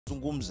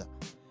kuzungumza.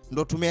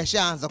 Ndio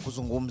tumeshaanza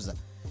kuzungumza.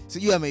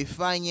 Sijui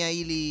ameifanya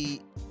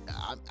ili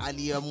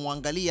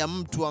aliyemwangalia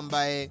mtu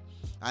ambaye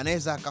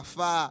anaweza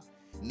akafaa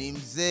ni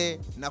mzee,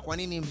 na kwa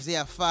nini mzee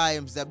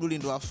afae, mzee Abduli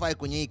ndo afae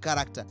kwenye hii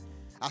character.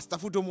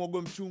 Asitafute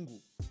muogo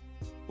mchungu.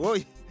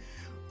 Oi.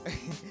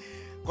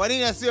 Kwa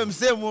nini asiwe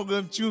mzee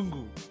muogo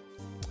mchungu?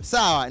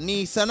 Sawa,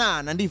 ni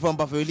sanaa na ndivyo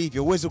ambavyo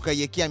ilivyo. Uwezo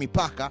ukaiwekea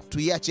mipaka,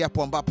 tuiache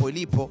hapo ambapo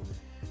ilipo.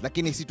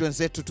 Lakini sisi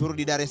wenzetu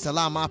turudi Dar es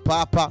Salaam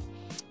hapa.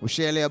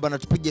 Ushaelewa bana,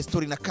 tupige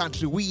story na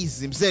Country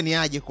Wiz. Mzee ni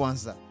aje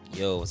kwanza?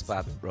 Yo, what's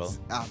poppin' bro?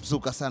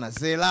 Mzuka sana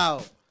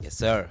Zelao. Yes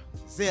sir.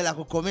 Zela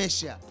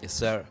kukomesha. Yes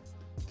sir.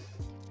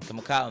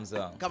 Kama kawa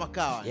mzee. Kama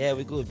kawa. Yeah,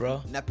 we good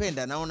bro.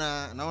 Napenda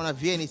naona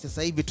Vieni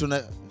sasa hivi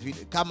tuna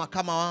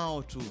kama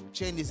wao tu.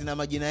 Chendi zina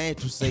majina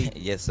yetu sasa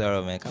hivi. Yes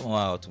sir man, kama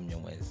wao tu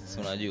mnyomwezi. Si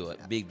unajua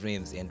big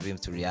dreams and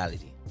dreams to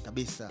reality.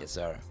 Kabisa. Yes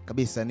sir.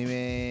 Kabisa,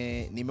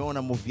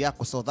 nimeona movie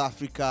yako South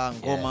Africa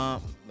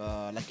ngoma,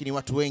 lakini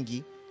watu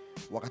wengi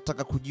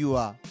wakataka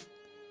kujua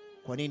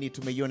kwa nini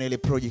tumeiona ile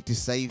project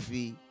sasa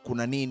hivi,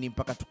 kuna nini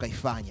mpaka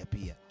tukaifanya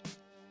pia.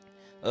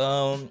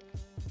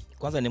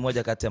 Kwanza ni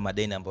moja kati ya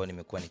madeni ambayo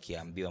nimekuwa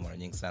nikiambiwa mara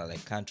nyingi sana,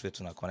 like country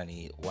tunakuwa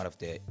ni one of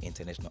the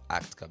international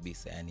act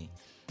kabisa, yani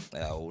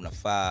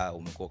unafaa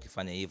umekuwa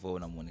ukifanya hivyo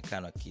na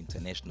muonekano wa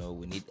international.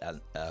 We need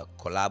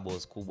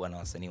collabs kubwa na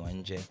wasanii wa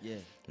nje.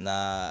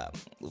 Na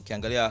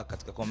ukiangalia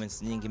katika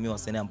comments nyingi, mimi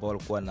wasanii ambao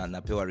walikuwa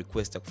napewa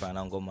request ya kufanya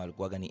nao ngoma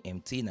walikuwa ni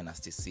MT na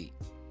Nasty C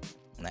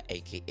na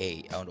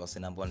AKA, au ndo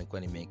wasanii ambao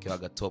nilikuwa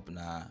nimewekewaga top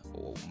na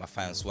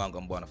mafans wangu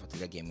ambao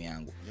wanafuatilia game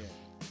yangu.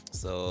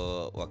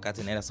 So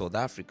wakati naenda South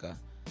Africa,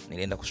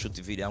 nilienda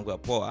kushoot video yangu ya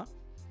poa,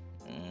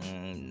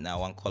 na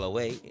one call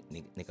away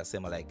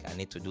nikasema like I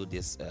need to do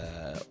this,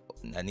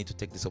 I need to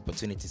take this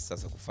opportunity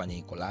sasa kufanya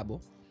hii collab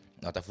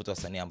na watafuta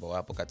wasanii ambao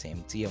wapo kati ya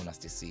MT au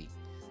Nasty C.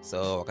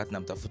 So wakati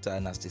namtafuta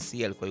Nasty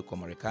C alikuwa yuko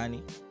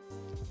Marekani,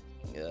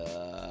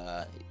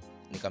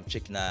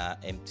 nikamcheck na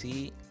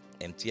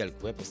MT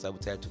alikuwepo sababu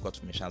tayari tulikuwa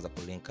tumeshaanza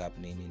ku link up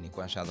nini,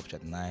 nilikuwa nishaanza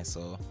kuchat naye.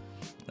 So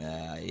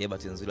yeye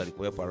bahati nzuri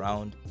alikuwepo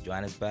around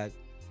Johannesburg.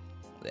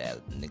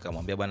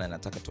 Nikamwambia bwana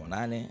nataka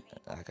tuonane,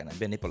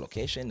 akaniambia nipo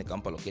location,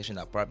 nikampa location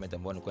na apartment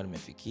ambayo nilikuwa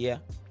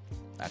nimefikia.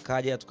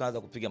 Akaja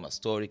tukaanza kupiga ma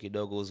story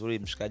kidogo. Uzuri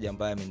mshikaji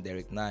ambaye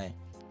direct naye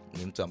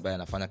ni mtu ambaye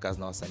anafanya kazi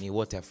na wasanii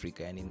wote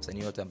Afrika, yani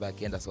msanii wote ambaye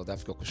akienda South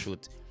Africa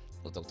kushoot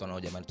utakutana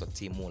na jamaa anaitwa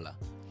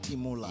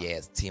Timula.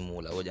 Yes,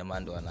 Timula. Huyo jamaa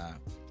ndo ana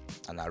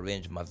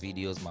arrange ma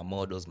videos, ma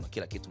models, ma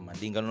kila kitu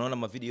mandinga. Unaona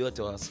ma video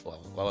yote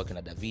wao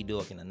kina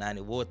Davido, kina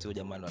nani wote, huyo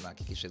jamaa ndo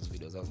anahakikisha hizo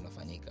video zao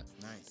zinafanyika.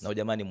 Na huyo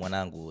jamaa ni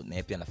mwanangu, na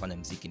yeye pia anafanya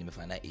muziki,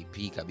 nimefanya naye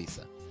EP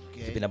kabisa.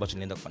 Kipindi ambacho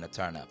nilienda kufanya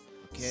turn up.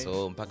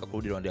 So mpaka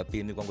kurudi round ya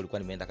pili mimi kwangu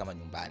nilikuwa nimeenda kama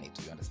nyumbani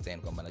tu, you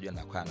understand, kwamba najua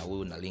nakaa na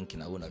huyu na link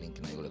na huyu na link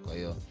na yule. Kwa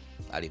hiyo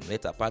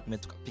alimleta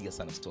apartment, tukapiga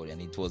sana story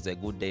and it was a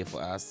good day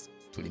for us.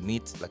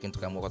 Tulimeet, lakini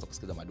tukaamua kwanza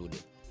kusikiza madude.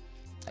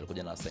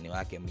 Alikuja na wasanii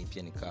wake, mimi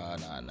pia nikawa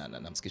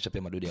namsikisha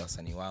pia madude ya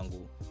wasanii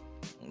wangu.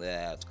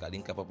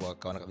 Tukalink hapo,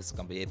 akaona kabisa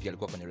kwamba yeye pia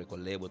alikuwa kwenye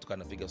record label.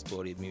 Tukaanapiga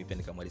story, mimi pia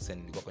nikamweleza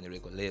nilikuwa kwenye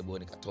record label,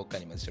 nikatoka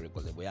nimeanzisha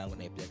record label yangu,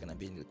 na yeye pia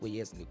akaniambia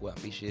nilikuwa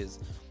ambitious,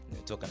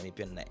 nimetoka na mimi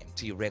pia na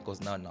MT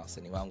Records nao na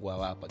wasanii wangu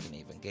hapa kina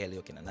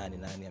Evangelio kina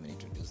nani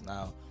ameniintroduce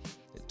nao,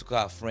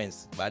 tukawa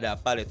friends. Baada ya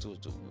pale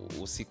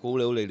usiku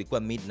ule ilikuwa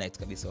midnight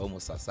kabisa,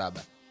 almost saa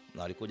 7,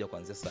 na walikuja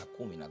kuanzia saa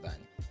 10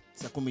 nadhani.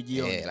 Saa 10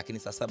 jioni. Lakini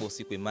saa 7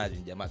 usiku,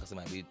 imagine jamaa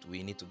akasema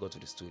we need to go to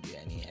the studio,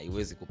 yani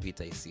haiwezi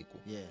kupita hii siku.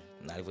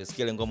 Na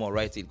alivyosikia ile ngoma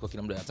alright, ilikuwa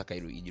kila mtu anataka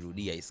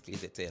ijirudia,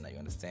 isikilize tena, you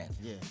understand.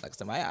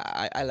 Akasema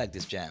I like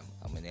this jam.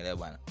 Amenielewa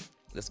bwana.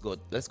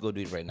 Let's go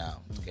do it right now.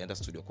 Tukaenda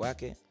studio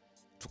kwake,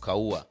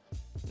 tukaua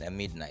na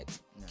midnight.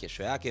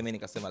 Kesho yake mimi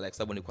nikasema like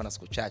sababu nilikuwa na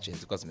siku chache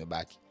zilikuwa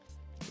zimebaki.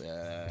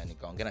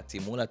 Nikaongea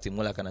na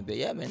Timula akaniambia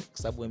yeah man,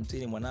 sababu MT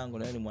ni mwanangu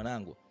na wewe ni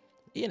mwanangu,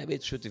 hii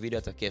inabidi shoot video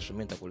hata kesho,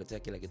 mimi nitakuletea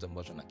kila kitu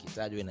ambacho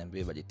nakihitaji, wewe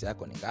niambie budget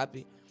yako ni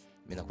ngapi,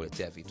 mimi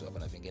nakuletea vitu hapa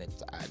na vingine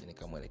tutaadi.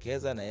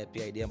 Nikamwelekeza, na yeye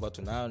pia idea ambayo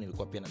tunao,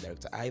 nilikuwa pia na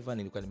director Ivan,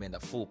 nilikuwa nimeenda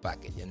full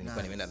package, yani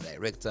nilikuwa nimeenda na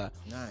director,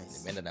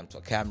 nimeenda na mtu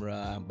wa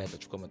camera ambaye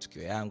atachukua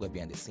matukio yangu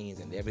behind the scenes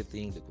and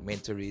everything,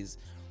 documentaries.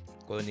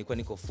 Kwa hiyo nilikuwa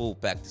niko full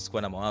packed,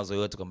 sikuwa na mawazo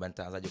yote kwamba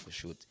nitaanzaje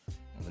kushoot,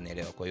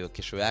 unaelewa. Kwa hiyo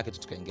kesho yake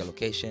tukaingia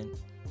location,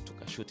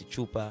 tukashoot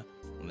chupa,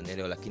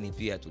 unaelewa. Lakini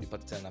pia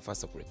tulipata tena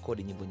nafasi ya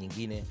kurekodi nyimbo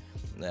nyingine,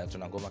 na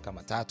tuna ngoma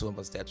kama 3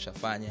 ambazo tayari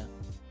tushafanya,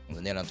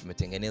 unaelewa.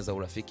 Tumetengeneza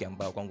urafiki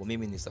ambao kwangu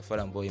mimi ni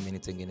safari ambayo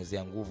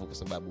imenitengenezea nguvu, kwa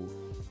sababu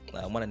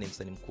mwana ni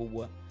msanii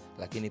mkubwa,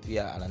 lakini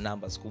pia ana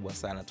numbers kubwa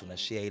sana,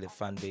 tunashare ile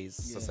fan base.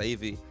 Sasa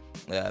hivi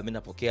mimi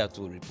napokea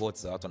tu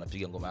reports za watu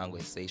wanapiga ngoma yangu,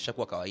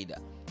 ishakuwa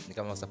kawaida, ni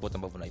kama support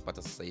ambao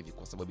tunaipata sasa hivi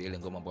kwa sababu ile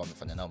ngoma ambao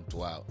wamefanya nao mtu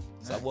wao.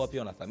 Sababu wao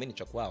pia wanathamini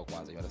cha kwao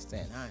kwanza, you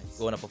understand.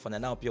 Kwa wanapofanya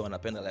nao pia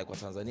wanapenda like kwa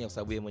Tanzania, kwa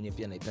sababu yeye mwenyewe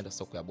pia anaipenda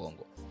soko ya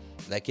bongo.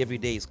 Like every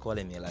day is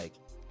calling me like,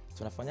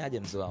 tunafanyaje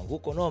mzee wangu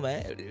huko noma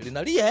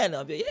linalia,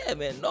 naambia yeah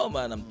man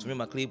noma, namtumia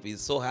ma clip,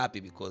 is so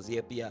happy because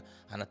yeye pia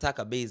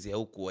anataka base ya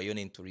huku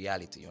waione into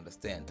reality, you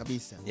understand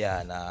kabisa.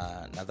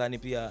 Na nadhani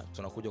pia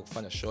tunakuja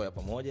kufanya show ya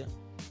pamoja,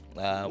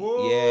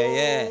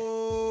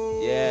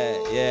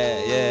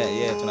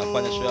 Yeah,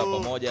 tunafanya show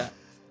pamoja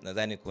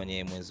nadhani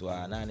kwenye mwezi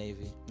wa 8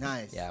 hivi.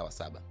 Nice. Yeah, wa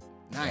 7.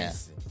 Nice. Yeah.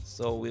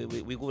 So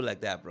we go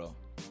like that, bro.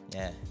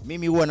 Yeah.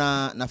 Mimi huwa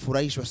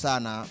nafurahishwa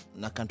sana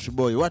na Country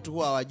Boy. Watu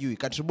huwa hawajui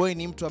Country Boy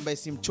ni mtu ambaye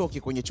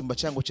simchoki kwenye chumba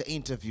changu cha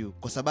interview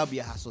kwa sababu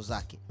ya haso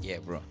zake.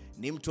 Yeah, bro.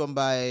 Ni mtu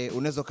ambaye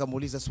unaweza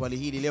kumuuliza swali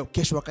hili leo,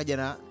 kesho akaja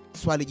na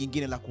swali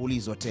jingine la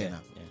kuulizwa tena.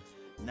 Yeah.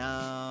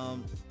 Na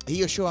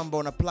hiyo show ambayo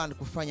una plan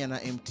kufanya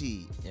na MT,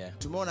 yeah.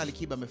 Tumeona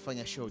Alikiba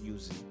amefanya show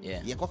juzi.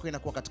 Yeah. Ya kwako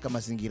inakuwa katika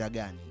mazingira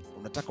gani?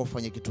 Unataka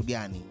ufanye kitu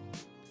gani?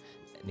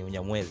 Ni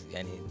Unyamwezi,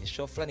 yani ni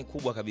show fulani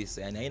kubwa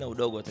kabisa, yani haina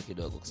udogo hata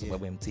kidogo kwa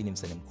sababu MT ni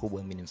msanii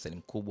mkubwa, mimi ni msanii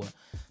mkubwa.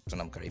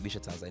 Tunamkaribisha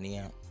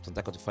Tanzania.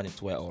 Tunataka tufanye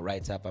tour all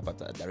right hapa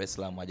Dar es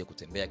Salaam, aje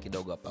kutembea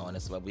kidogo hapa kwa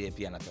sababu yeye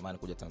pia anatamani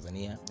kuja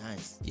Tanzania.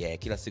 Nice. Yeah,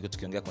 kila siku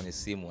tukiongea kwenye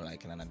simu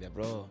like ananiambia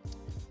bro,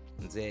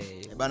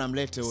 mzee bana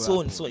mlete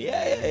huyo. Soon.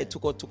 Yeah,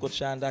 tuko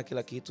chanda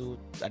kila kitu,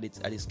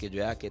 hadi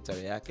schedule yake,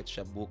 tarehe yake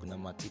tushabook na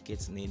ma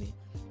tickets nini.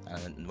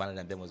 Maana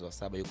ananiambia mwezi wa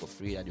 7 yuko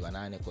free hadi wa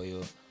 8, kwa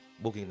hiyo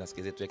booking na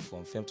schedule yetu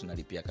confirm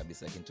tunalipia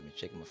kabisa, lakini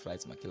tumecheck ma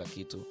flights ma kila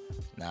kitu.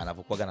 Na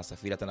anapokuwa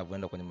anasafiri hata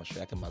anapoenda kwenye mashow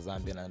yake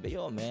Mazambia ananiambia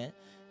yo man,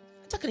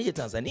 nataka nije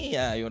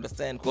Tanzania, you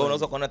understand. Kwa hiyo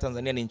unaweza kuona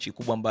Tanzania ni nchi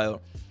kubwa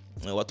ambayo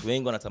watu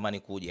wengi wanatamani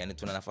kuja, yani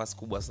tuna nafasi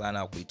kubwa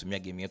sana kuitumia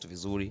game yetu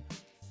vizuri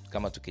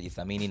kama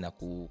tukijithamini na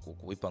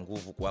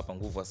kuwapa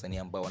nguvu wasanii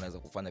ambao wanaweza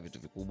kufanya vitu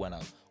vikubwa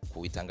na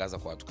kuitangaza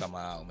kwa watu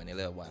kama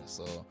umeelewa bwana.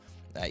 So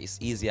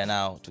it's easier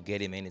now to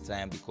get him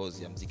anytime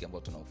because ya muziki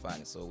ambao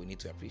tunaufanya, so we need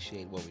to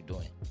appreciate what we're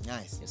doing.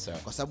 Nice. Yes, sir.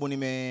 Kwa sababu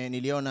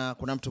niliona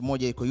kuna mtu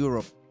mmoja yuko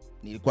Europe,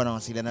 nilikuwa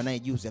nawasiliana naye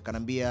juzi,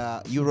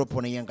 akanambia Europe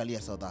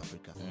wanaiangalia South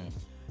Africa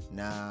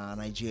na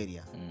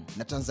Nigeria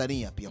na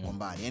Tanzania pia kwa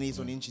mbali, yani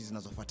hizo ni nchi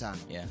zinazofuatana.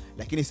 Yeah.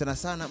 Lakini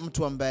sana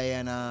mtu ambaye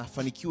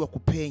anafanikiwa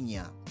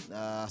kupenya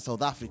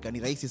South Africa ni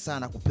rahisi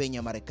sana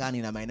kupenya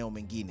Marekani na maeneo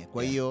mengine.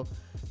 Kwa hiyo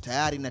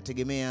tayari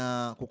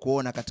nategemea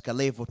kukuona katika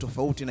level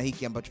tofauti na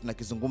hiki ambacho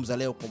tunakizungumza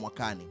leo kwa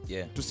mwakani.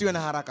 Yeah. Tusiwe na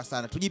haraka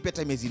sana, tujipe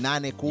hata miezi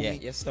 8 10.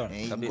 Yeah, yes sir.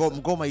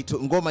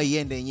 Ngoma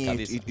iende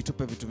yenyewe,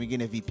 itupe vitu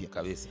vingine vipya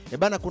kabisa.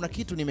 Bana, kuna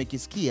kitu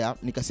nimekisikia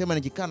nikasema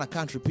nikikana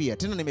Country pia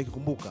tena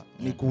nimekikumbuka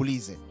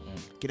nikuulize.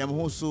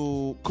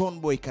 Kinamhusu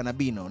Conboy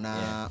Kanabino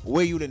na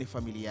wewe yule ni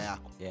familia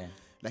yako. Yeah.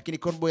 Lakini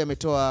Conboy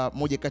ametoa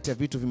moja kati ya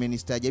vitu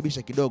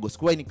vimenistaajabisha kidogo.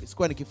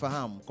 Sikuwa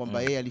nikifahamu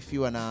kwamba yeye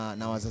alifiwa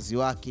na wazazi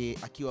wake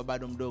akiwa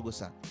bado mdogo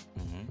sana.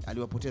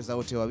 Aliwapoteza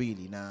wote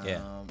wawili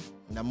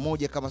na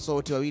mmoja kama sio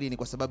wote wawili ni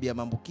kwa sababu ya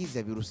maambukizi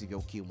ya virusi vya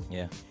ukimwi.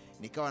 Yeah.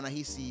 Nikawa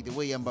nahisi the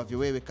way ambavyo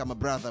wewe kama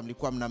brother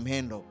mlikuwa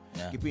mnamhendo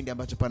kipindi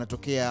ambacho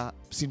panatokea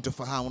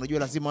sintofahamu. Unajua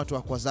lazima watu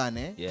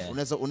wakwazane.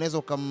 Unaweza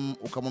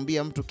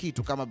ukamwambia mtu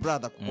kitu kama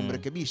brother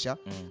kumrekebisha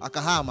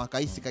akahama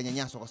akahisi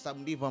kanyanyaswa kwa sababu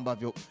ndivyo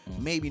ambavyo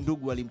maybe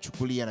ndugu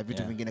alimchukulia na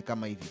vitu vingine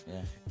kama hivi.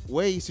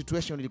 Wewe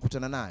situation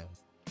ulikutana nayo?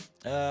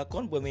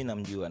 Conboy mimi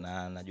namjua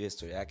na najua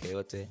story yake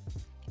yote.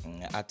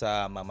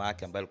 Hata mama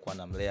yake ambaye alikuwa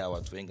anamlea,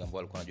 watu wengi ambao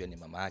walikuwa wanajua ni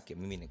mama yake,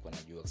 mimi nilikuwa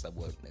najua kwa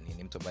sababu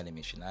ni mtu ambaye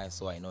nimeishi naye,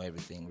 so I know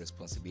everything,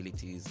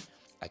 responsibilities.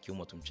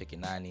 Akiumwa tumcheki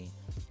nani,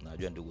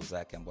 najua ndugu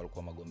zake ambao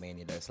walikuwa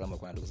Magomeni, Dar es Salaam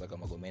alikuwa na ndugu zake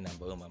Magomeni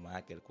ambao mama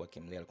yake alikuwa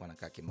akimlea, alikuwa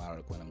anakaa Kimara,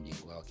 alikuwa na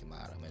mjengo wao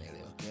Kimara,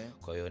 umeelewa? Okay.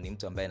 Kwa hiyo ni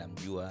mtu ambaye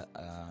namjua,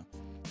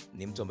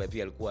 ni mtu ambaye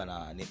pia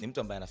alikuwa ni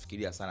mtu ambaye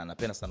anafikiria sana,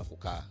 anapenda sana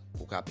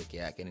kukaa peke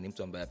yake, ni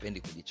mtu ambaye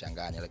hapendi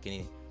kujichanganya,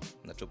 lakini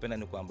ninachopenda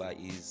ni kwamba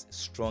is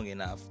strong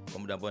enough. Kwa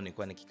muda ambao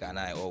nilikuwa nikikaa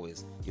naye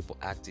always yupo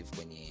active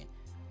kwenye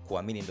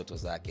kuamini ndoto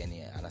zake,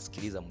 yani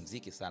anasikiliza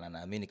muziki sana,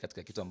 naamini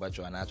katika kitu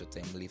ambacho anacho,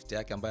 time lift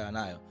yake ambayo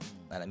anayo,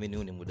 na naamini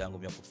huu ni muda wangu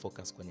mimi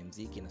kufocus kwenye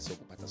muziki na sio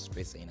kupata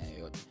stress aina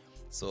yoyote.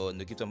 So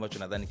ndio kitu ambacho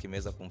nadhani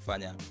kimeweza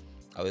kumfanya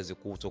aweze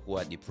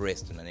kutokuwa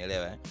depressed,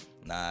 unanielewa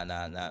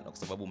na kwa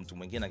sababu mtu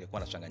mwingine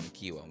angekuwa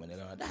anachanganyikiwa,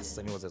 umeelewa?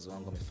 Sasa mimi wazazi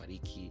wangu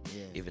wamefariki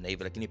hivi na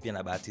hivi, lakini pia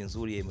na bahati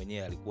nzuri yeye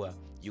mwenyewe alikuwa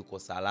yuko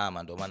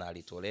salama, ndio maana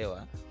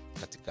alitolewa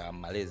katika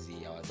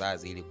malezi ya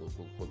wazazi ili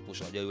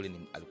kuepusha. Unajua yule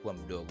alikuwa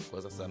mdogo,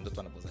 kwa sasa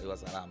mtoto anapozaliwa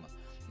salama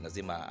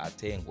lazima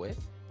atengwe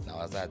na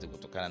wazazi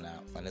kutokana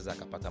na anaweza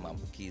akapata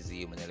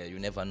maambukizi, umeelewa? You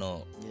never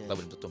know,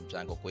 sababu ni mtoto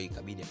mchanga, kwa hiyo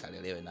ikabidi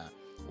akalelewe na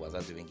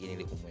wazazi wengine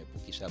ili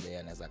kumuepukisha yeye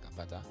anaweza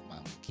akapata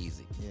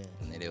maambukizi,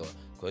 umeelewa?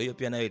 Kwa hiyo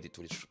pia nayo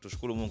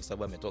tushukuru Mungu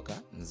sababu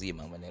ametoka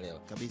mzima,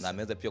 umeelewa? Na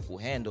ameweza pia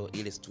kuhandle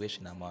ile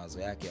situation na mawazo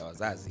yake ya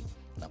wazazi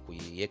na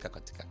kuiweka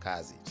katika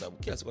kazi, sababu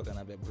kila siku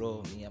akaniambia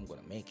bro, I'm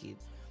gonna make it.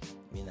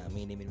 Mimi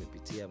naamini mimi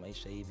nimepitia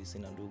maisha hivi,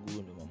 sina ndugu,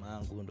 ndo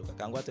mamangu, ndo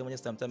kakaangu. Hata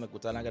mwenyewe sometimes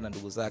amekutana na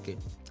ndugu zake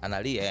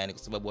analia, yani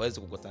kwa sababu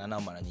hawezi kukutana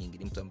nao mara nyingi.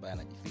 Ni mtu ambaye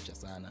anajificha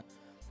sana,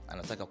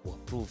 anataka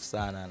kuapprove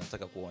sana,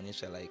 anataka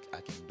kuonyesha like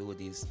I can do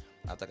this.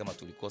 Hata kama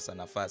tulikosa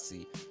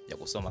nafasi ya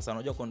kusoma sana,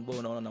 unajua Conboy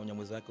unaona na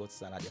Unyamwezi wake wote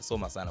sana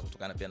hajasoma sana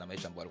kutokana pia na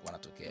maisha ambayo alikuwa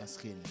anatokea.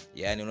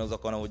 Yani unaweza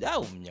kuona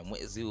ujao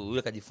Mnyamwezi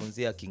yule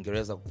kajifunzia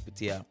Kiingereza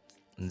kupitia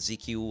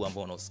muziki huu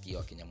ambao unasikia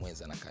wa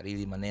Kinyamwezi,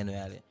 anakariri maneno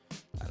yale,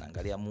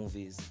 anaangalia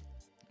movies,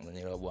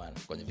 Unanielewa bwana,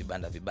 kwenye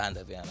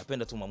vibanda vya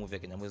anapenda tu movie ya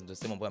Kinyamwezi, ndio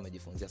sema ambaye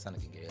amejifunzia sana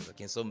Kiingereza,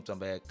 lakini sio mtu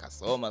ambaye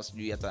kasoma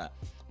sijui hata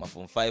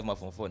form 5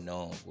 form 4,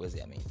 no,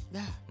 huwezi amini.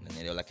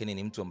 Unanielewa, lakini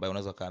ni mtu ambaye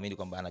unaweza kaamini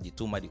kwamba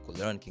anajituma hadi ku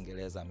learn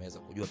Kiingereza, ameweza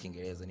kujua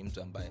Kiingereza, ni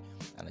mtu ambaye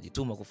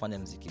anajituma kufanya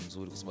muziki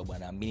mzuri kwa sababu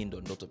anaamini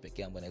ndio ndoto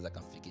pekee ambayo anaweza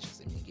kumfikisha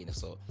sehemu nyingine.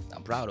 So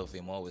I'm proud of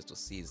him always to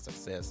see his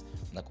success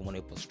na kumuona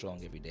yupo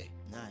strong every day.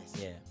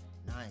 Nice. Yeah.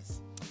 Nice.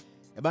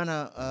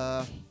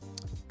 Bana,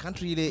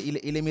 country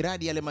ile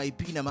miradi yale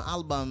ma-EP na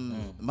ma-album,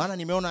 maana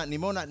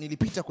nimeona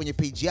nilipita kwenye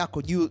page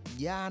yako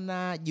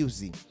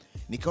juzi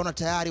nikaona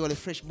tayari wale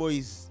Fresh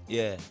Boys.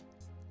 Yeah.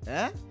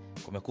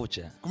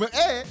 Kumekucha.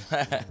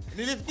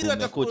 Nilifikiri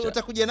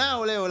watakuja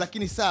nao leo,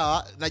 lakini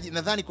sawa,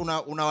 nadhani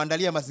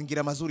unawaandalia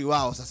mazingira mazuri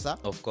wao sasa.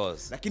 Of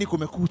course. Lakini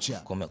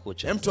kumekucha.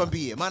 Hem,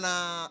 tuambie,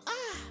 maana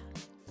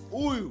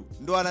huyu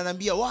ndo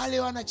ananiambia wale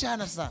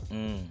wanachana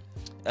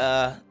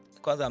sana.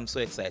 Kwanza I'm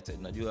so excited.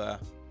 Unajua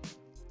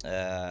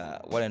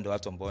wale ndio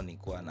watu ambao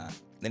nilikuwa na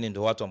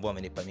ndio watu ambao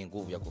wamenipa mimi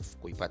nguvu ya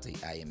kuipata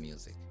hii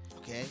Music.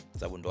 Okay.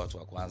 Sababu ndio watu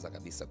wa kwanza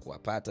kabisa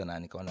kuwapata, na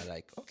nikaona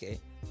like okay.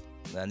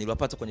 Na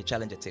niliwapata kwenye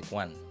challenge ya Take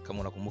 1.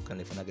 Kama unakumbuka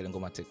nilifanya ile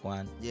ngoma Take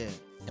 1. Yeah.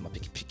 Ya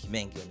mapikipiki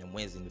mengi ya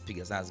Nyamwezi,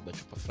 nilipiga Zanzibar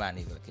chupa fulani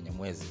hivi lakini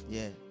Nyamwezi.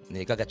 Yeah.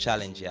 Nilikaka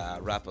challenge ya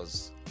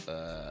rappers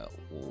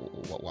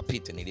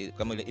wapite.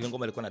 Kama ile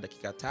ngoma ilikuwa na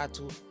dakika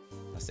 3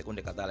 na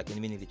sekunde kadhaa, lakini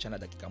mimi nilichana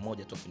dakika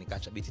 1 tu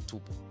nikaacha beat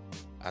tupu.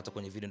 Hata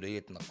kwenye video ndio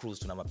ile tuna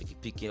cruise, tuna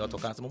mapikipiki, watu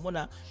wakaanza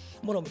mbona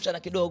umechana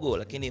kidogo,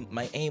 lakini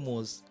my aim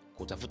was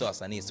kutafuta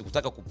wasanii.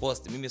 Sikutaka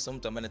kupost. Mimi sio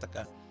mtu ambaye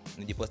nataka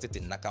nijipost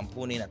na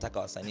kampuni, nataka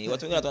wasanii.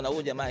 Watu wengine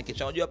wanaona jamaa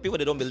kisha unajua people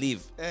they don't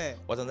believe.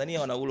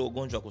 Watanzania wana ule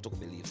ugonjwa wa kutoku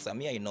believe. So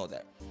me I know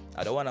that.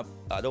 I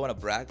don't wanna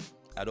brag.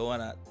 I don't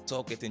wanna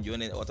talk it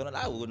njione.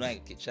 Wataona unaye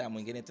kisha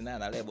mwingine tena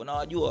na lebo. Na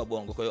wajua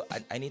wabongo. Kwa hiyo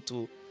I need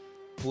to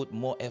put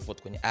more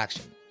effort kwenye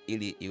action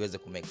ili iweze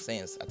ku make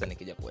sense hata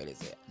nikija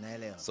kuelezea.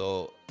 Naelewa.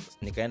 So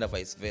nikaenda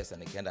vice versa,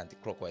 nikaenda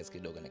anti-clockwise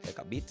kidogo,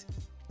 nikaweka beat.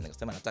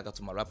 Nikasema nataka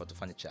tu marapa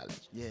tufanye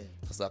challenge. Yeah.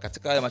 Sasa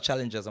katika wale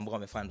challenges ambao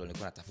wamefanya ndio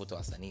nilikuwa natafuta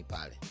wasanii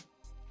pale.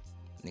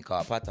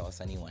 Nikawapata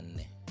wasanii 4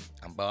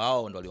 ambao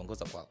wao ndio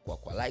waliongoza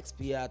kwa likes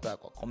pia hata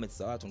kwa comments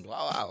za watu ndio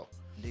wao.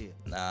 Ndio.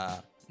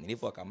 Na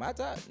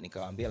nilipowakamata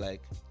nikawaambia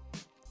like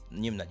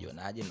nyinyi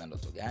mnajionaje, mna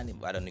ndoto gani?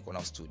 Baada niko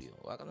na studio.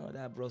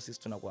 Wakasema bro, sisi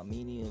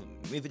tunakuamini.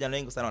 Mimi vijana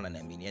wengi sana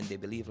wananiamini and they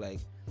believe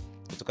like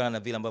kutokana na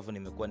vile ambavyo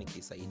nimekuwa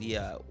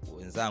nikisaidia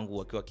wenzangu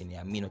wakiwa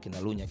kiniamini,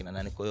 kina Lunya, kina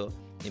nani, kwa hiyo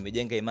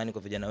nimejenga imani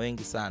kwa vijana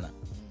wengi sana.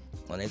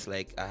 And it's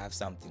like I have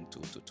something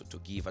to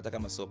give, hata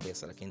kama sio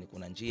pesa, lakini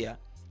kuna njia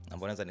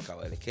ambayo naweza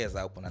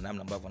nikawaelekeza au kuna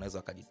namna ambavyo wanaweza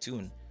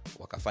wakajitune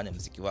wakafanya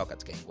muziki wao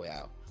katika ingo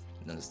yao.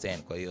 You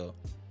understand? Kwa hiyo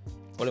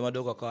wale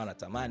madogo wakawa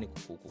wanatamani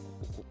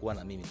kuwa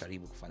na mimi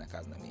karibu kufanya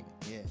kazi na mimi.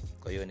 Yeah.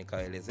 Kwa hiyo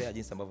nikawaelezea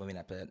jinsi ambavyo mimi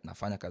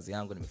nafanya kazi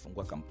yangu,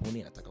 nimefungua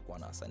kampuni, nataka kuwa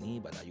na wasanii,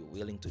 but are you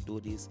willing to do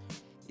this?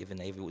 Even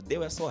they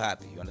were so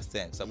happy, you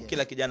understand? Sababu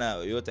kila kijana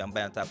yote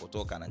ambaye anataka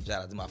kutoka na njaa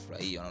lazima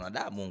afurahie.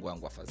 Wanaona Mungu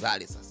wangu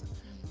afadhali sasa.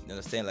 You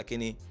understand?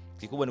 Lakini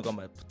kikubwa ni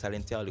kwamba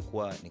talent yao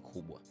ilikuwa ni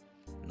kubwa.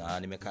 Na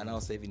nimekaa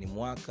nao sasa hivi ni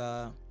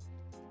mwaka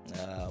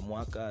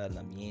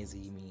na miezi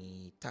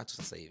 3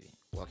 sasa hivi.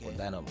 Wako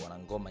ndani wana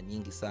ngoma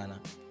nyingi sana.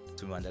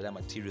 Tumeandalia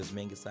materials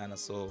mengi sana,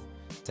 so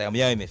time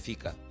yao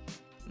imefika.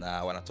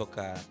 Na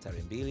wanatoka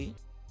tarehe 2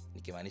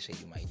 nikimaanisha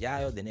Ijumaa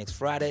ijayo, the next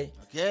Friday.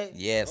 Okay.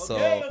 Yes, so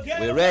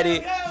we're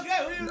ready.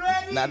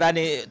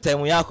 Nadhani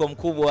time yako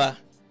mkubwa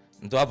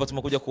ndio hapa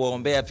tumekuja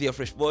kuwaombea pia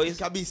Fresh Boys.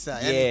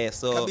 Kabisa, yeah,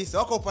 so kabisa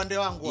wako upande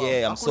wangu hapo.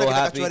 Yeah, I'm so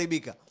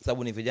happy.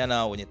 Sababu ni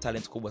vijana wenye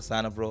talent kubwa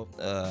sana bro.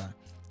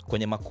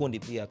 Kwenye makundi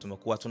pia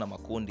tumekuwa tuna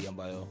makundi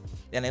ambayo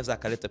yanaweza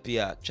akaleta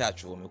pia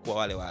chachu. Wamekuwa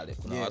wale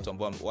kuna watu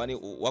ambao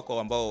wako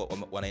ambao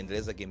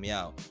wanaendeleza game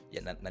yao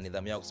na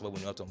nidhamu yao, kwa sababu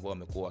ni watu ambao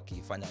wamekuwa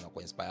wakifanya na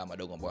kuinspire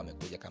madogo ambao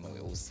wamekuja kama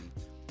Weusi.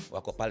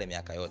 Wako pale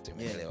miaka yote,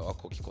 umeelewa?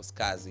 Wako Kikosi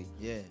Kazi.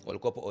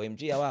 Walikuwa hapo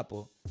OMG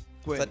hawapo.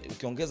 Sasa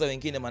ukiongeza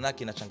wengine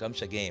manaki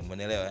inachangamsha game,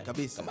 umeelewa?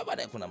 Kama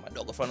baadaye kuna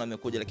madogo fulani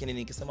wamekuja, lakini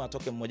nikisema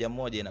atoke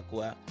mmoja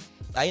inakuwa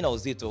haina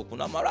uzito.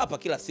 Kuna marapa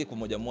kila siku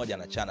mmoja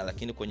anachana,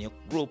 lakini kwenye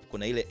group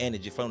kuna ile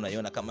energy fulani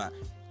unaiona kama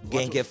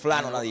genge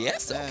fulani na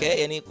yes,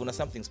 okay, yani kuna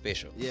something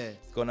special.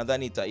 Kwa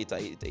nadhani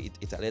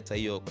italeta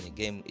hiyo kwenye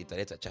game,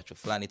 italeta chachu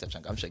fulani,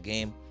 itachangamsha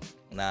game.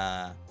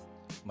 Na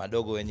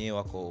madogo wenyewe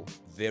wako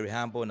very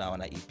humble na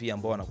wana EP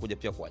ambao wanakuja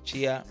pia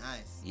kuachia.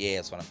 Nice.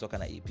 Yes, wanatoka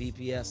na EP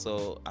pia,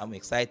 so I'm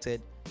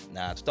excited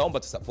na tutaomba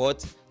tu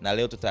support. Na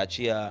leo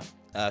tutaachia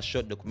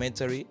short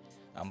documentary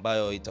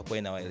ambayo itakuwa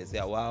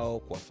inawaelezea wao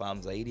kwa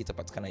fahamu zaidi.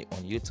 Itapatikana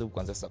on YouTube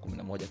kuanzia saa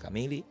 11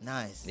 kamili.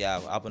 Nice.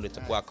 Yeah, hapo ndio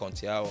itakuwa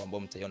account yao ambao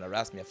mtaiona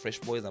rasmi ya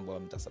Fresh Boys, ambao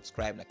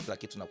mtasubscribe na kila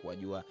kitu na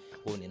kuwajua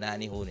huyu ni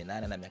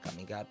nani na miaka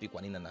mingapi,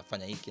 kwa nini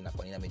anafanya hiki na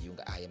kwa nini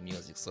amejiunga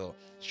Music. So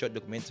short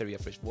documentary ya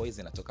Fresh Boys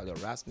inatoka leo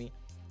rasmi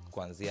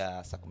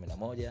kuanzia saa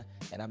 11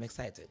 and I'm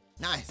excited.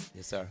 Nice.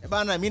 Yes sir.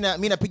 Bana,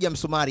 mimi napiga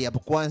msumari hapo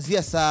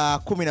kuanzia saa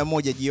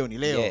 11 jioni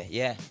leo.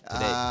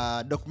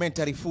 Yeah.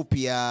 Documentary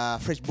fupi ya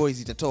Fresh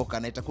Boys itatoka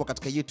na itakuwa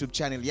katika YouTube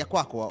channel ya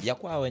kwako. Ya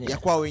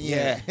kwao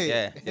wenyewe.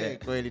 Yeah.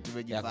 Kweli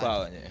tumejipata. Ya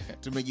kwao wenyewe.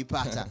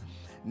 Tumejipata.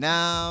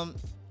 Na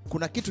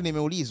kuna kitu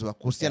nimeulizwa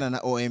kuhusiana na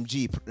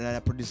OMG,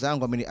 na producer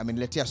wangu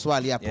ameniletea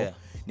swali hapo.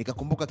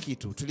 Nikakumbuka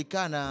kitu.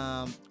 Tulikaa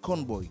na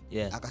Conboy,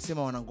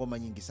 akasema wana ngoma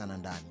nyingi sana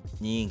ndani.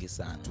 Nyingi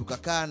sana.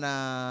 Tukakaa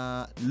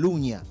na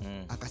Lunya,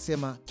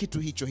 akasema kitu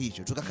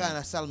hicho. Tukakaa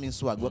na Salmin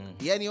Swag.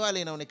 Yaani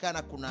wale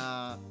inaonekana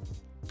kuna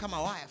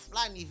kama waya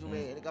fulani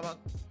hivi, kama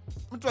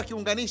mtu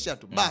akiunganisha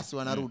tu basi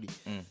wanarudi.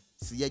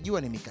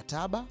 Sijajua ni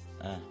mikataba,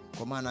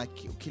 kwa maana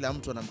kila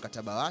mtu ana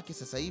mkataba wake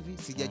sasa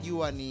hivi.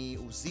 Sijajua ni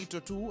uzito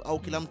tu au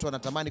kila mtu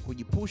anatamani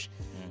kujipush.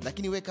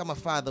 Lakini we kama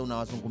father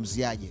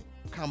unawazungumziaje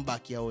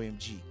comeback ya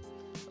OMG?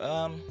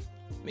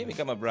 Mimi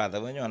kama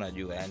brother, wenyewe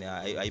wanajua, yani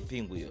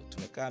haipingwi hiyo.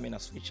 Tumekaa mimi na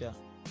Switcher,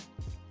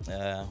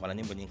 wana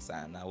nyimbo nyingi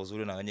sana, na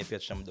uzuri na wenyewe pia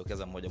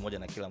tushamdokeza mmoja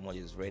na kila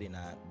mmoja is ready,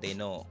 na they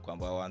know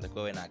kwamba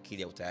wanatakiwa wawe na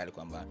akili ya utayari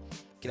kwamba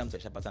kila mtu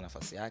ashapata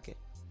nafasi yake.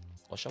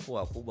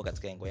 Washakuwa wakubwa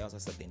katika engo yao,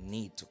 sasa they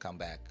need to come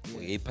back.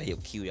 Kuipa hiyo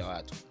kiu ya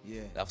watu.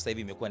 Alafu sasa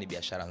hivi imekuwa ni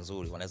biashara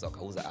nzuri, wanaweza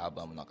wakauza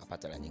album na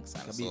wakapata hela nyingi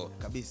sana. So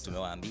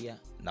tumewaambia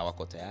na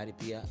wako tayari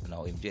pia, na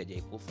OMG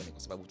hajaikufa, ni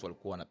kwa sababu tu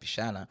walikuwa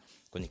wanapishana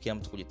kwenye kila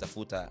mtu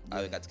kujitafuta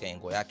awe katika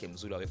engo yake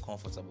mzuri, awe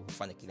comfortable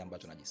kufanya kile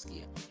ambacho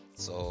anajisikia.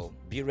 So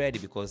be ready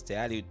because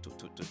tayari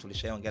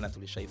tulishaongea na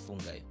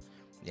tulishaifunga hiyo.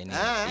 Yani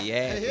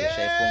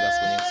tulishaifunga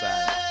siku nyingi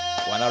sana.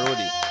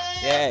 Wanarudi.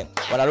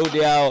 Wanarudi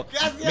hao.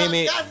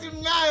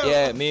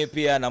 Mimi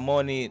pia na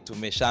Moni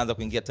tumeshaanza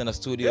kuingia tena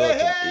studio.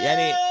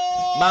 Yani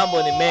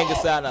mambo ni mengi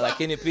sana,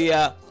 lakini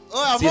pia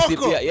sisi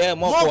pia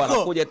MOCO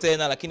wanakuja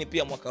tena, lakini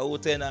pia mwaka huu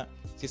tena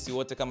sisi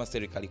wote kama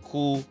serikali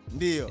kuu,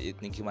 ndio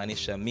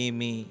nikimaanisha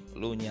mimi,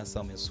 Lunya,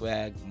 Salmin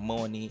Swag,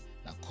 Moni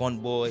na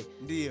Conboy,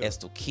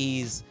 S2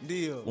 Keys,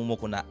 umo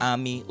kuna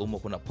Ami, umo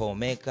kuna Paul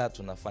Maker.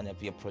 Tunafanya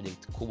pia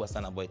project kubwa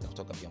sana ambayo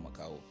itatoka pia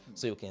mwaka huu.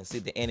 So you can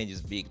see the energy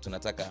is big.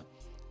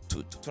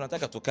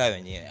 Tunataka tukae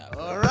wenyewe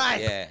hapo.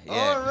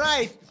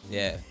 Alright.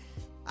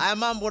 Haya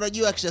mambo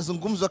unajua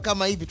akishazungumzwa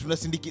kama hivi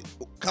tunasindiki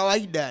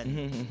kawaida.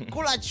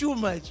 Kula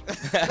chuma hicho.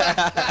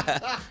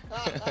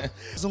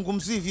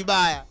 Zungumzi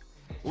vibaya.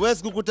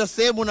 Uwezi kukuta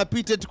sehemu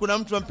unapita eti kuna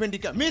mtu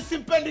ampendi mimi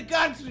simpendi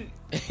country.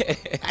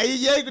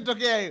 Haijai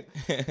kutokea hiyo.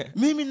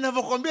 Mimi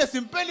ninavyokuambia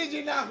simpendi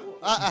jinako.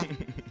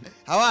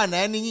 Hawana,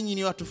 yani nyinyi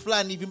ni watu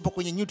fulani hivi mpo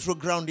kwenye neutral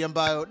ground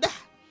ambayo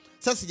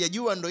sasa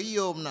sijajua ndo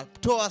hiyo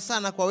mnatoa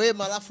sana kwa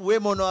wema alafu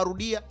wema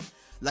unawarudia,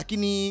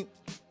 lakini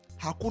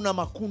hakuna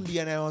makundi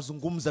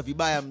yanayowazungumza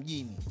vibaya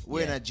mjini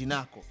wewe na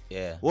jinako.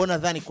 Wewe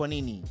unadhani kwa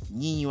nini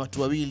nyinyi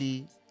watu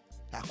wawili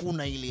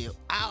hakuna ile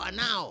hawa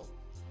nao?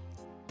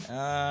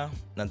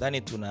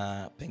 Nadhani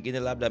tuna pengine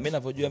labda mimi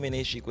ninavyojua, mimi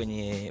naishi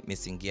kwenye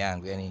misingi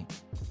yangu, yani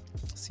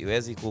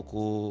siwezi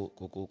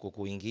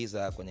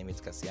kukuingiza kwenye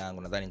mitikasi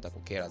yangu, nadhani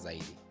nitakukera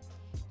zaidi.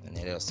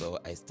 Unaelewa? So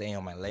I stay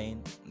on my lane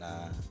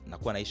na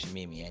nakuwa naishi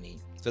mimi, yani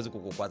siwezi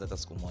kukukwaza hata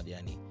siku moja.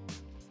 Yani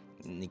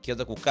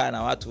nikianza kukaa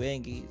na watu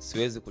wengi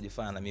siwezi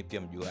kujifanya na mimi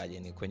pia mjuaje,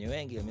 yani kwenye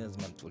wengi mimi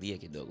lazima nitulie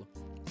kidogo.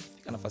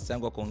 Fika nafasi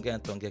yangu ya kuongea,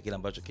 nitaongea kile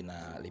ambacho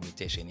kina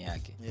limitation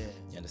yake.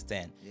 You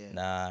understand?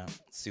 Na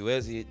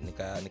siwezi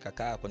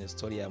nikakaa kwenye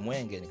story ya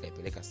Mwenge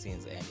nikaipeleka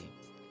Sinza, yani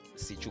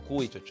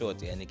sichukui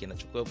chochote, yani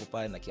kinachukua hapo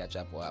pale na kiacha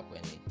hapo.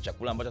 Yani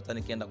chakula ambacho hata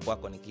nikienda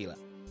kwako nikila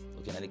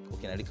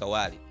ukinalika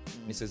wali,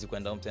 mimi siwezi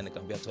kwenda mtu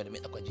nikamwambia tu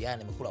nimeenda kwa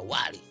jirani nimekula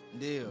wali.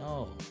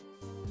 No.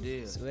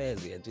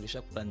 Siwezi.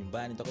 Tulishakula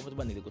nyumbani, nitakwambia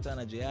tu nilikutana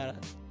na JR,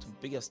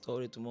 tumepiga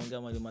story,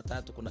 tumeongea mambo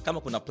matatu.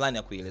 Kama kuna plan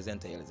ya kuielezea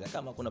nitaelezea,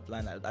 kama kuna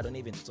plan I don't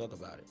even talk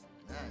about it.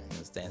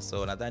 Understand?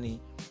 So nadhani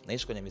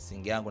naishi kwenye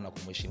misingi yangu na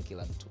kumheshimu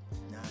kila mtu.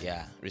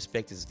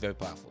 Respect is very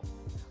powerful.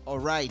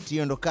 Alright,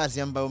 hiyo ndo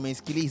kazi ambayo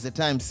umeisikiliza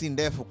time si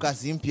ndefu,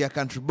 kazi mpya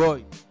Country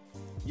Boy.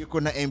 Yuko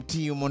na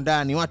MT humo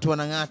ndani, watu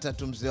wanang'ata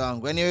tu mzee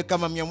wangu. Yaani wewe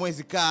kama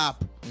Mnyamwezi kaa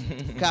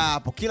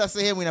hapo. Kila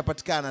sehemu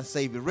inapatikana sasa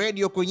hivi.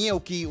 Radio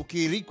kwenyewe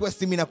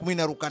ukirequest mimi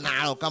naruka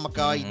nalo kama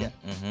kawaida.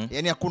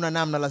 Yaani hakuna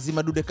namna,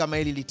 lazima dude kama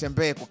hili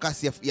litembee kwa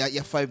kasi ya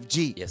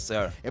 5G. Yes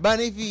sir.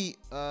 Bana hivi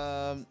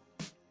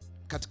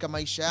katika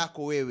maisha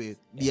yako wewe,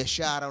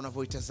 biashara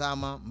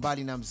unavyoitazama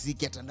mbali na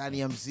muziki, hata ndani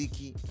ya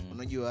muziki,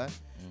 unajua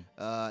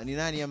ni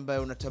nani ambaye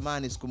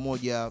unatamani siku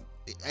moja,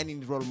 yani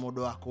ni role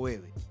model wako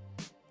wewe?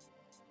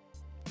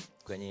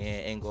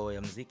 Kwenye engo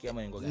ya muziki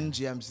ama engo gani?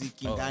 Nje ya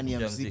muziki, ndani ya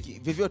muziki,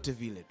 vyovyote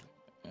vile tu.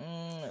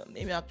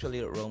 Mimi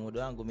actually role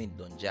model wangu mimi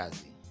Don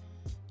Jazzy.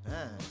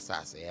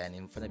 Sasa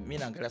yani mimi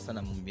naangalia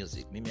sana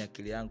music. Mimi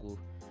akili yangu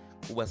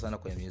kubwa sana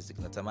kwenye music.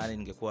 Natamani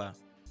ningekuwa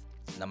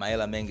na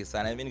mahela mengi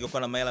sana. Mimi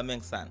ningekuwa na mahela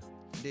mengi sana.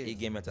 Hii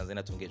game ya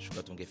Tanzania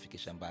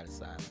tungefikisha mbali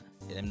sana.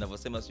 Yani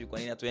mnavyosema sio kwa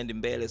nini hatuendi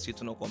mbele, sio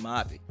tunakuwa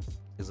wapi?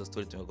 Hizo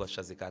story tumekuwa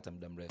shazikata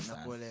muda mrefu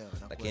sana.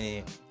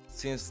 Lakini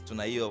since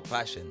tuna hiyo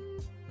passion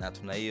na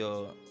tuna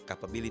hiyo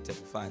capability ya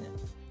kufanya,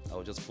 I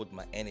will just put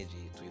my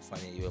energy to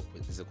ifanye hiyo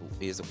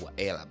iweze kuwa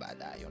hela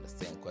baadaye, you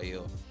understand? Kwa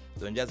hiyo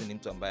Don Jazzy ni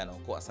mtu ambaye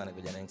anaokoa sana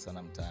vijana wengi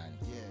sana mtaani.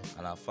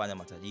 Anafanya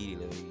matajiri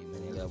leo hii,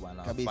 umeelewa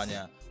bwana?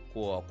 Anafanya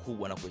kuwa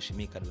wakubwa na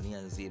kuheshimika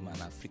dunia nzima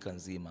na Afrika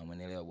nzima,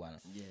 umeelewa bwana?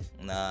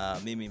 Na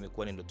mimi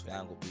imekuwa ni ndoto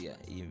yangu pia.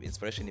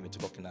 Inspiration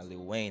imetoka kwa Lil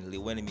Wayne. Lil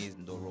Wayne mimi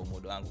ndo role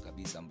model wangu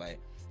kabisa, ambaye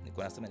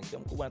nilikuwa nasema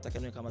nikiwa mkubwa nataka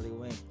niwe kama Lil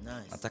Wayne.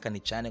 Nataka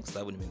nichane kwa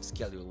sababu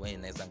nimemsikia Lil Wayne,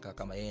 naweza nikaa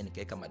kama yeye,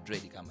 nikaeka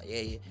madread kama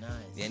yeye.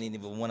 Yani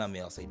nilipomwona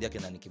amewasaidia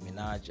kina Nicki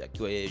Minaj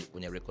akiwa yeye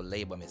kwenye record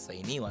label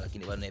amesainiwa,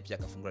 lakini bado naye pia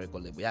akafungua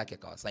record label yake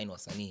akawasaini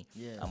wasanii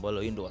ambao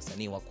leo ndio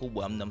wasanii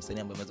wakubwa. Hamna msanii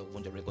ambaye ameweza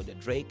kuvunja record ya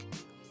Drake.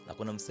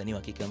 Hakuna msanii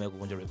wa kike ambaye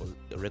kuvunja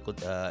record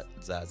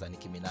za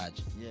Nicki Minaj.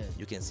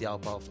 You can see how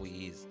powerful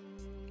he is.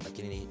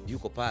 Lakini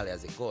yuko pale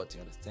as a god,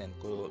 you understand?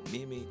 Kwa hiyo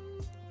mimi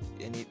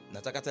yani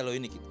nataka hata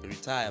leo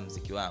retire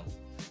muziki wangu.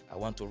 I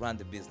want to run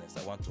the business.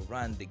 I want to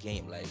run the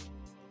game, like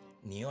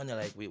nione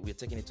like we're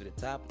taking it to the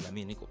top, na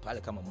mimi niko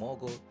pale kama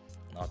MOCO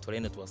na watu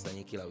wengine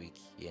tuwasanyie kila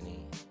wiki.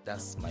 Yani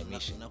that's my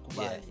mission.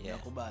 Nakubali.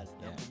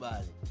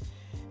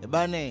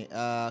 Bane,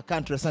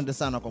 country, asante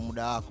sana kwa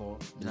muda wako.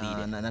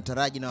 Na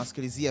nataraji na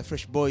wasikilizia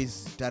Fresh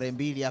Boys tarehe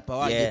 2 hapa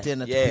waje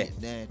tena.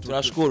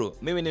 Tunashukuru.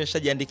 Mimi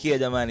nimeshajiandikia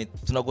jamani.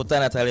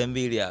 Tunakutana tarehe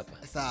 2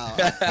 hapa. Sawa.